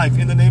over my life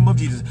in the name of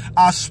Jesus.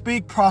 I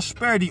speak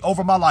prosperity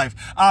over my life.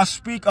 I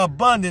speak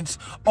abundance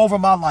over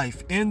my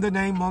life in the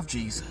name of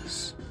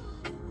Jesus.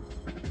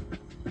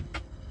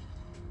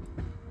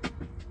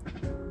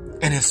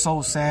 And it's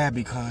so sad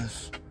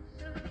because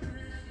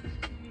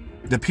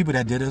the people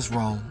that did us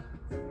wrong,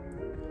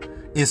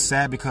 it's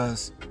sad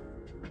because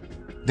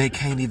they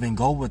can't even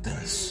go with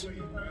us.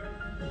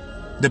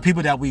 The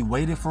people that we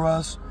waited for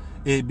us,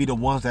 it'd be the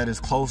ones that is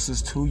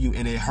closest to you,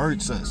 and it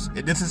hurts us.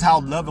 This is how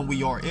loving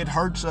we are. It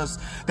hurts us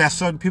that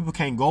certain people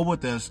can't go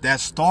with us, that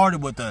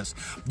started with us.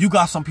 You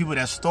got some people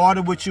that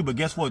started with you, but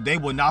guess what? They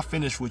will not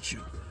finish with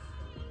you.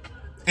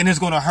 And it's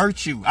going to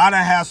hurt you. I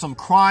done had some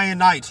crying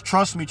nights.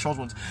 Trust me,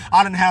 children.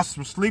 I done had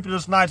some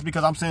sleepless nights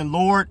because I'm saying,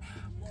 Lord,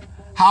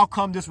 how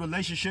come this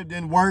relationship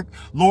didn't work?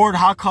 Lord,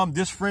 how come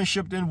this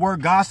friendship didn't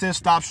work? God says,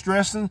 stop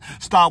stressing.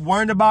 Stop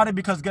worrying about it,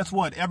 because guess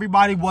what?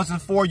 Everybody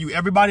wasn't for you.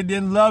 Everybody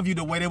didn't love you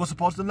the way they were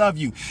supposed to love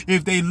you.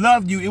 If they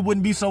loved you, it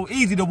wouldn't be so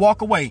easy to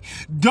walk away.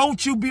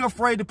 Don't you be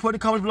afraid to put a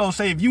comment below and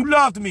say, if you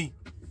loved me,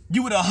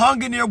 you would have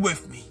hung in there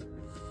with me.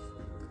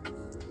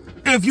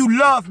 If you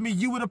loved me,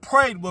 you would have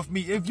prayed with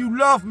me. If you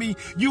loved me,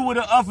 you would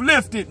have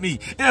uplifted me.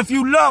 And if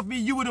you loved me,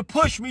 you would have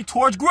pushed me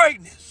towards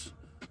greatness.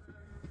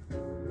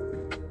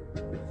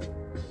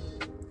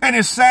 And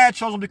it's sad,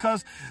 children,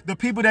 because the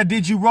people that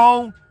did you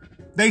wrong,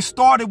 they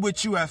started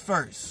with you at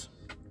first.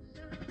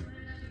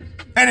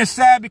 And it's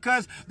sad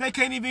because they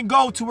can't even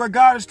go to where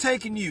God is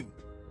taking you.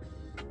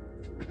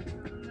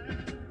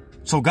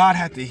 So God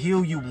had to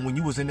heal you when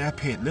you was in that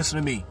pit. Listen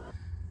to me.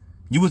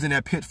 You was in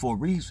that pit for a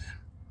reason.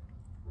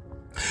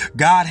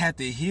 God had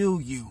to heal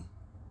you.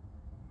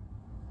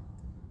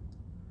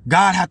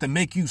 God had to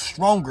make you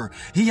stronger.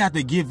 He had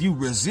to give you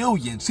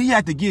resilience. He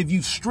had to give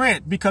you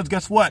strength, because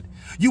guess what?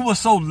 You were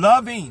so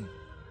loving.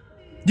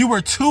 You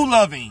were too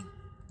loving.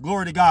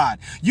 Glory to God.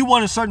 You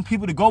wanted certain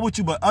people to go with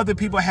you, but other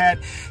people had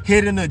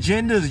hidden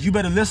agendas. You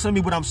better listen to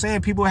me what I'm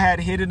saying. People had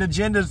hidden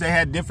agendas. They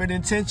had different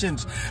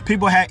intentions.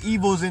 People had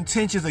evil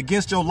intentions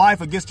against your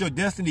life, against your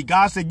destiny.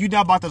 God said, you're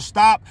not about to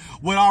stop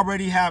what I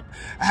already have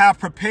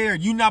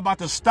prepared. You're not about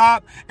to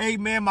stop,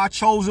 amen, my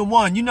chosen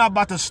one. You're not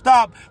about to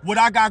stop what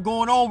I got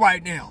going on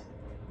right now.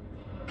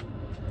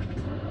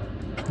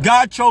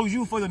 God chose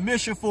you for the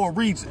mission for a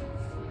reason.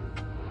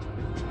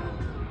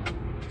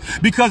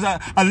 Because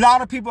a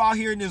lot of people out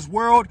here in this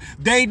world,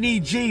 they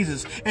need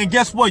Jesus. And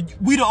guess what?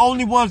 We the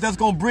only ones that's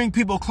going to bring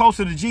people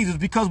closer to Jesus,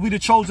 because we the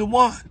chosen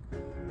one.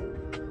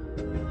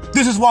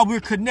 This is why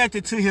we're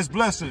connected to his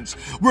blessings.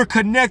 We're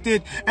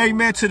connected,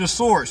 amen, to the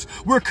source.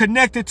 We're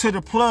connected to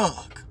the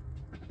plug.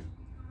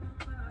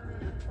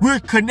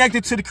 We're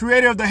connected to the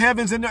creator of the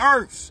heavens and the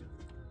earth.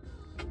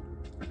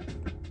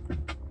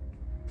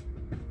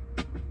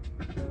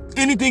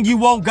 Anything you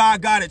want,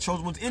 God got it,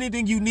 chosen ones.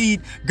 Anything you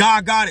need,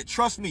 God got it.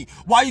 Trust me.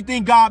 Why do you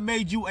think God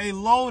made you a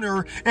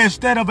loaner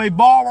instead of a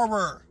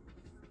borrower?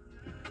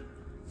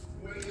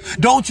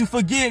 Don't you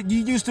forget,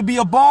 you used to be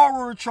a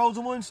borrower,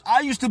 chosen ones.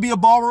 I used to be a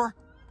borrower.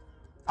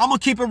 I'm going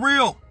to keep it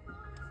real.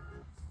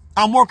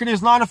 I'm working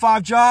this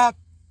 9-to-5 job.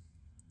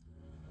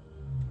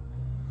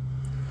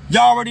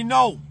 Y'all already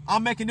know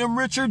I'm making them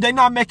richer. They're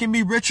not making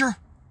me richer.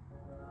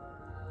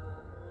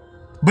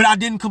 But I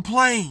didn't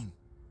complain.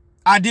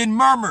 I didn't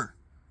murmur.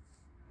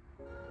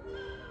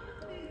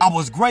 I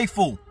was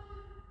grateful.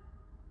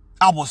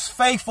 I was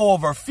faithful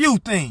over a few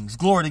things.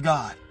 Glory to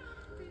God.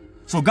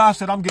 So God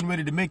said, I'm getting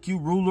ready to make you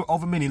ruler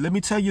over many. Let me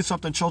tell you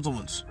something, chosen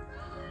ones.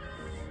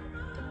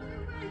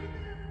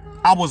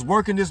 I was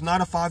working this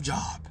 9-to-5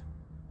 job.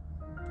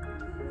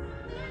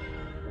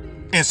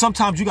 And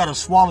sometimes you got to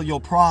swallow your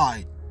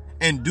pride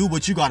and do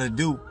what you got to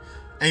do.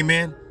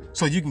 Amen.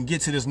 So you can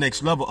get to this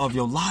next level of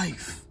your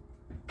life.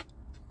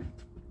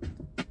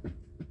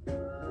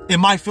 It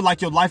might feel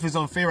like your life is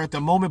unfair at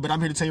the moment, but I'm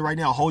here to tell you right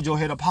now, hold your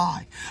head up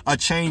high. A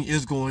change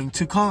is going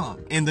to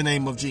come in the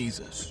name of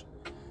Jesus.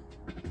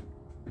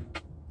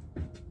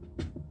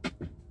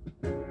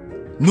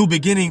 New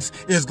beginnings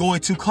is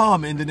going to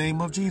come in the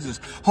name of Jesus.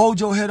 Hold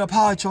your head up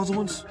high, chosen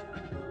ones.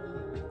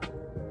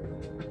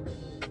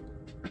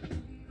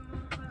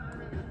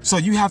 So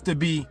you have to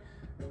be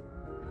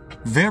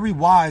very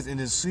wise in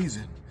this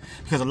season,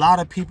 because a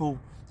lot of people,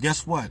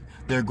 guess what?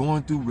 They're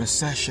going through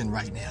recession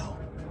right now.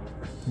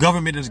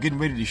 Government is getting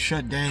ready to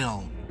shut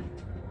down.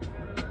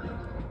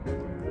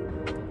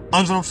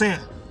 Understand what I'm saying?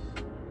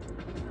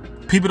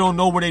 People don't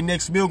know where their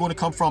next meal is going to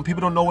come from.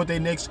 People don't know what their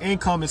next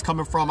income is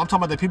coming from. I'm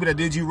talking about the people that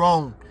did you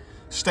wrong.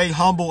 Stay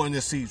humble in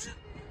this season.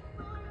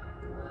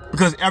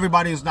 Because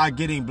everybody is not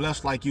getting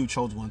blessed like you,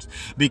 chosen ones.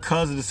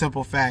 Because of the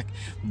simple fact,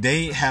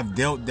 they have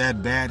dealt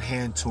that bad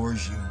hand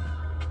towards you.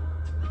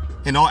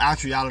 In all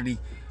actuality,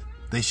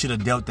 they should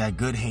have dealt that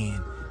good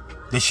hand.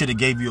 They should have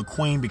gave you a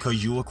queen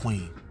because you're a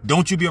queen.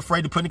 Don't you be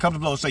afraid to put in the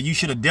comments below. Say, you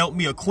should have dealt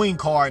me a queen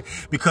card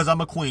because I'm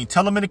a queen.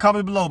 Tell them in the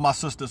comments below, my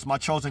sisters, my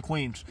chosen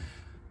queens.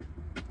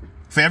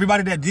 For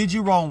everybody that did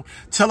you wrong,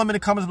 tell them in the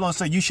comments below and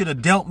say, you should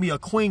have dealt me a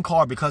queen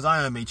card because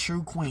I am a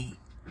true queen.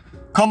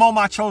 Come on,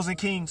 my chosen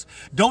kings.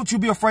 Don't you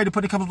be afraid to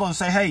put in the comments below and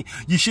say, hey,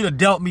 you should have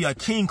dealt me a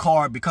king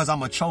card because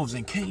I'm a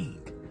chosen king.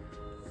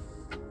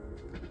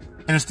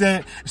 And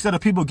instead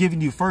of people giving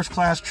you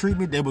first-class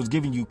treatment, they was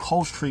giving you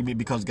coast treatment,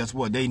 because guess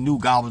what? They knew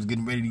God was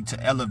getting ready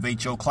to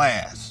elevate your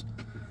class.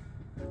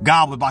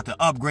 God was about to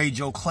upgrade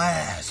your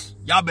class.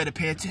 Y'all better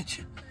pay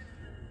attention.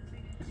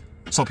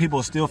 So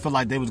people still feel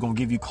like they was going to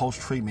give you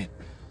coast treatment.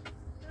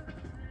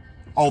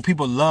 Oh,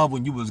 people love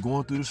when you was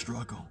going through the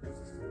struggle.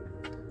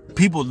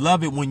 People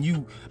love it when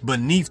you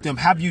beneath them.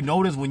 Have you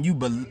noticed when you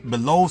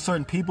below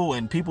certain people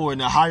and people are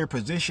in a higher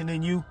position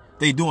than you,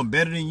 they doing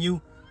better than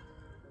you?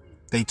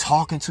 They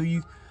talking to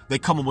you. They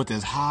coming with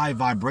this high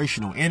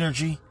vibrational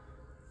energy.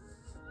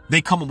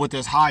 They coming with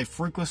this high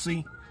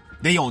frequency.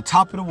 They on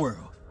top of the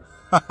world.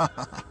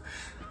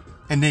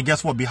 And then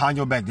guess what? Behind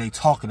your back, they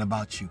talking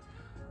about you.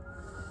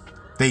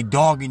 They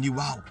dogging you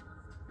out.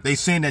 They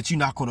saying that you're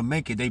not going to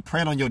make it. They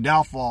praying on your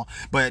downfall,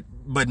 but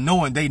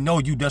knowing they know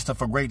you destined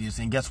for greatness.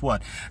 And guess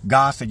what?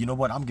 God said, you know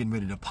what? I'm getting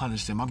ready to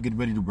punish them. I'm getting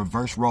ready to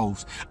reverse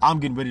roles. I'm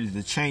getting ready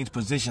to change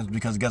positions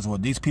because guess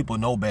what? These people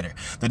know better.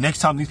 The next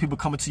time these people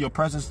come into your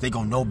presence, they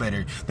going to know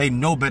better. They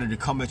know better to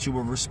come at you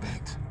with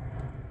respect.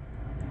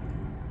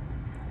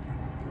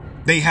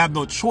 They have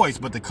no choice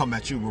but to come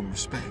at you with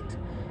respect.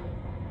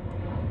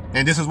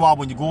 And this is why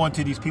when you go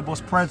into these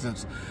people's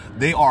presence,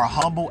 they are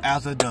humble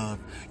as a dove.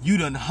 You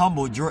done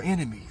humbled your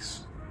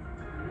enemies.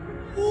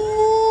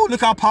 Ooh, look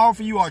how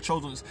powerful you are,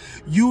 children.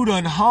 You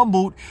done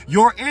humbled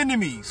your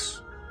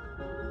enemies.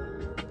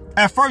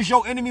 At first,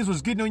 your enemies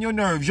was getting on your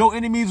nerves. Your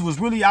enemies was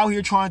really out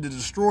here trying to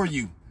destroy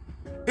you.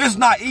 It's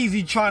not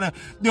easy trying to,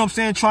 you know what I'm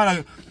saying,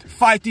 trying to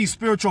fight these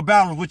spiritual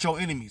battles with your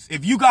enemies.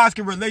 If you guys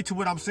can relate to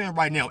what I'm saying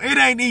right now, it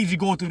ain't easy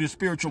going through this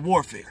spiritual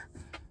warfare.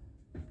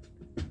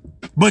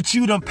 But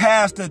you done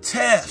passed the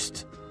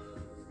test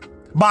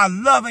by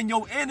loving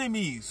your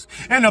enemies.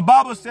 And the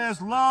Bible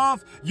says,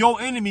 love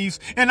your enemies,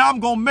 and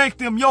I'm going to make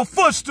them your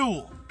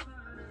footstool.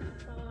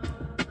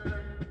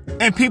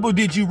 And people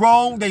did you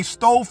wrong. They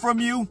stole from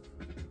you.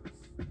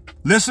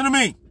 Listen to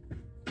me.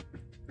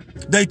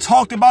 They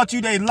talked about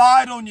you. They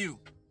lied on you.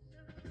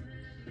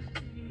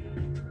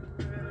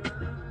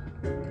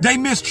 They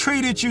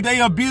mistreated you.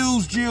 They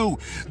abused you.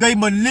 They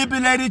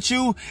manipulated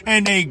you.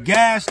 And they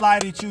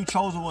gaslighted you,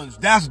 chosen ones.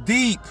 That's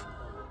deep.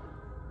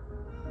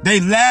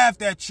 They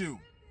laughed at you.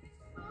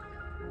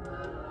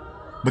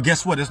 But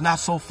guess what? It's not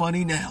so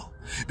funny now.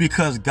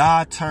 Because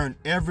God turned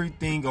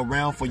everything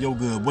around for your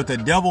good. What the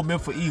devil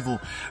meant for evil,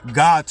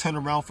 God turned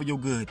around for your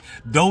good.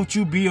 Don't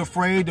you be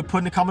afraid to put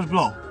in the comments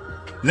below.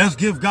 Let's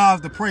give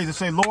God the praise and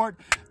say, Lord,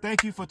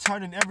 thank you for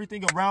turning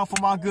everything around for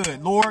my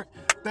good. Lord,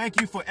 thank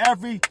you for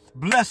every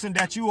blessing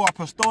that you are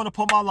bestowing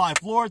upon my life.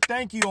 Lord,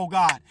 thank you, oh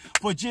God,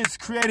 for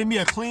just creating me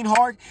a clean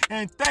heart.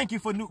 And thank you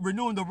for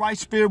renewing the right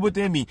spirit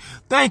within me.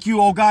 Thank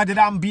you, oh God, that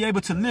I'm be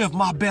able to live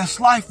my best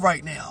life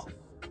right now.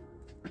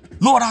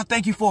 Lord, I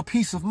thank you for a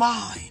peace of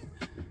mind.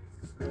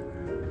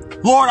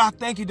 Lord, I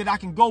thank you that I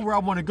can go where I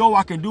want to go.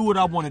 I can do what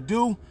I want to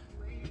do.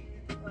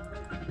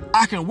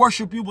 I can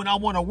worship you when I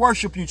want to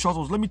worship you,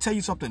 chosen. Let me tell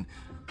you something.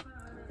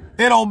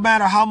 It don't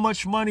matter how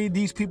much money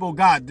these people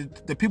got.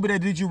 The people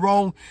that did you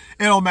wrong,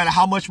 it don't matter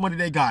how much money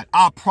they got.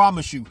 I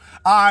promise you,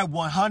 I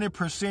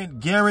 100%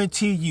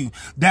 guarantee you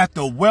that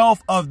the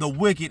wealth of the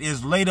wicked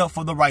is laid up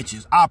for the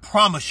righteous. I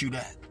promise you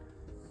that.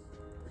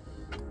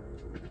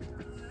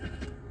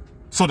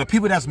 So the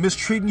people that's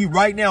mistreating you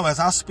right now as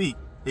I speak,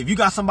 if you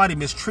got somebody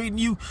mistreating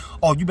you,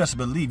 oh, you best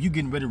believe you're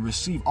getting ready to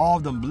receive all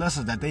of them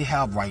blessings that they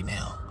have right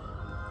now.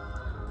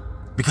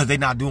 Because they're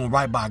not doing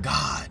right by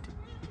God.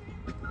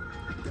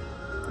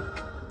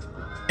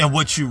 And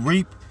what you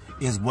reap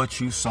is what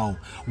you sow.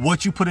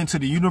 What you put into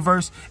the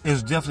universe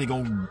is definitely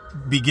going to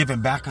be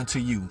given back unto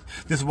you.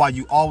 This is why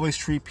you always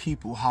treat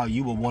people how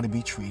you would want to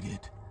be treated.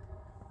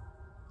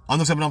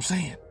 Understand what I'm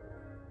saying?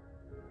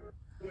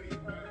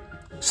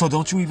 So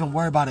don't you even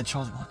worry about it,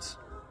 chosen ones.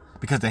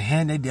 Because the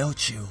hand they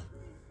dealt you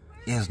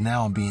is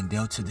now being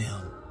dealt to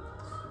them.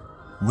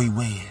 We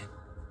win.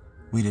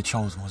 We the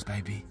chosen ones,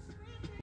 baby.